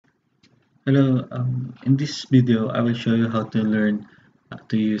Hello, in this video I will show you how to learn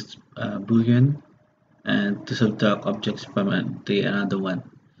to use Boolean and to subtract objects from another one,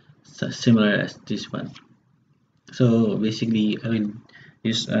 so similar as this one. So basically I will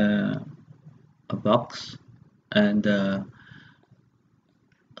use a box and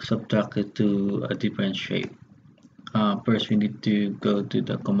subtract it to a different shape. First we need to go to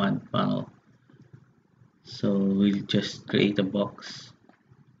the command panel. So we'll just create a box,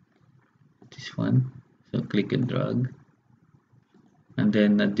 this one. So click and drag, and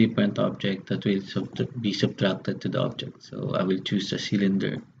then a different object that will be subtracted to the object. So I will choose a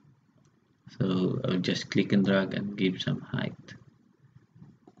cylinder. So I will just click and drag and give some height.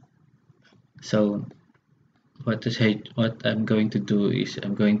 So what I'm going to do is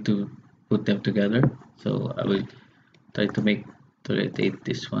I'm going to put them together. So I will try to rotate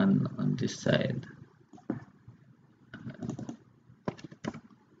this one on this side.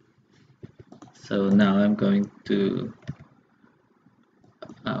 So now I'm going to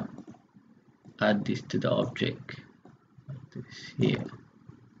um, add this to the object. This here.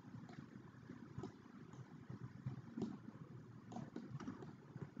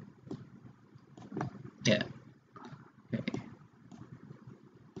 Yeah. Okay.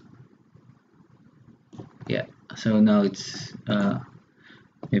 Yeah. So now it's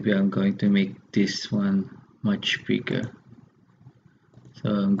maybe I'm going to make this one much bigger. So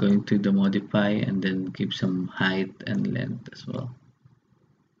I'm going to the modify and then give some height and length as well.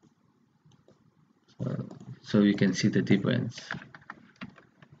 So you can see the difference.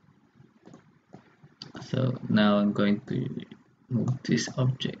 So now I'm going to move this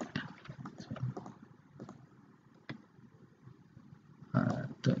object.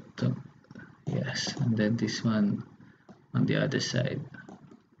 Yes, and then this one on the other side.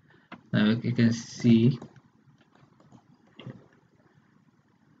 Now you can see,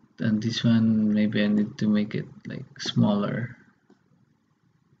 and this one maybe I need to make it like smaller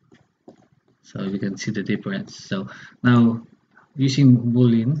so you can see the difference. So now using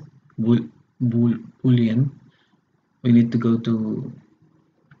boolean, we need to go to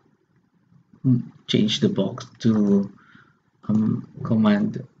change the box to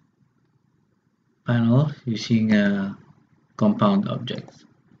command panel using compound objects.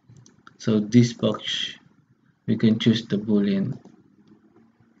 So this box we can choose the boolean,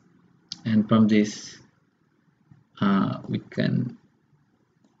 and from this we can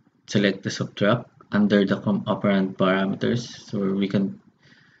select the subtract under the operand parameters, so we can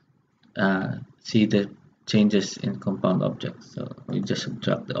see the changes in compound objects. So we just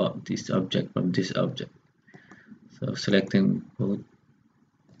subtract this object from this object. So selecting both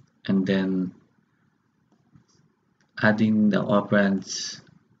and then adding the operands,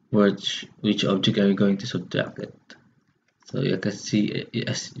 which object are we going to subtract it. So you can see,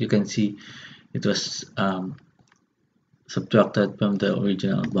 as you can see, it was subtracted from the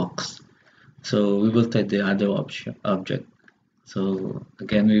original box. So we will try the other object. So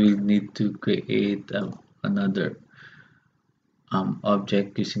again, we will need to create another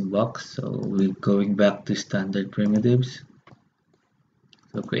object using box. So we're going back to standard primitives.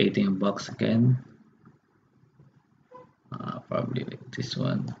 So creating a box again, probably like this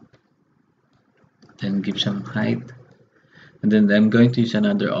one. Then give some height, and then I'm going to use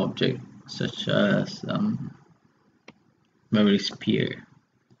another object such as memory sphere.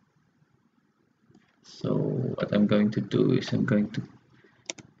 So what I'm going to do is I'm going to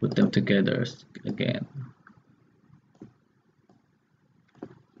put them together again.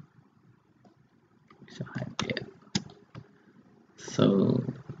 So yeah. So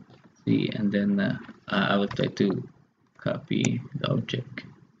see, and then I will try to copy the object.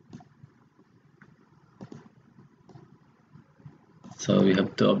 So we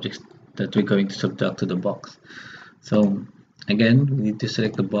have two objects that we're going to subtract to the box. So again, we need to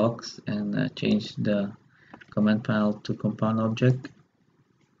select the box and change the command panel to compound object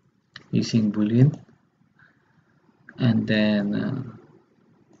using boolean, and then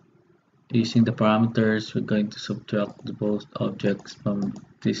using the parameters we're going to subtract the both objects from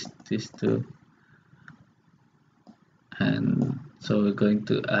these two, and so we're going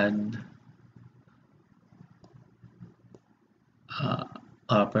to add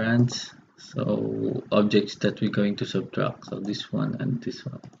operands, so objects that we're going to subtract, so this one and this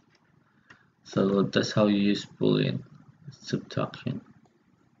one. So that's how you use boolean subtraction.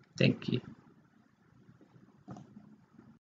 Thank you.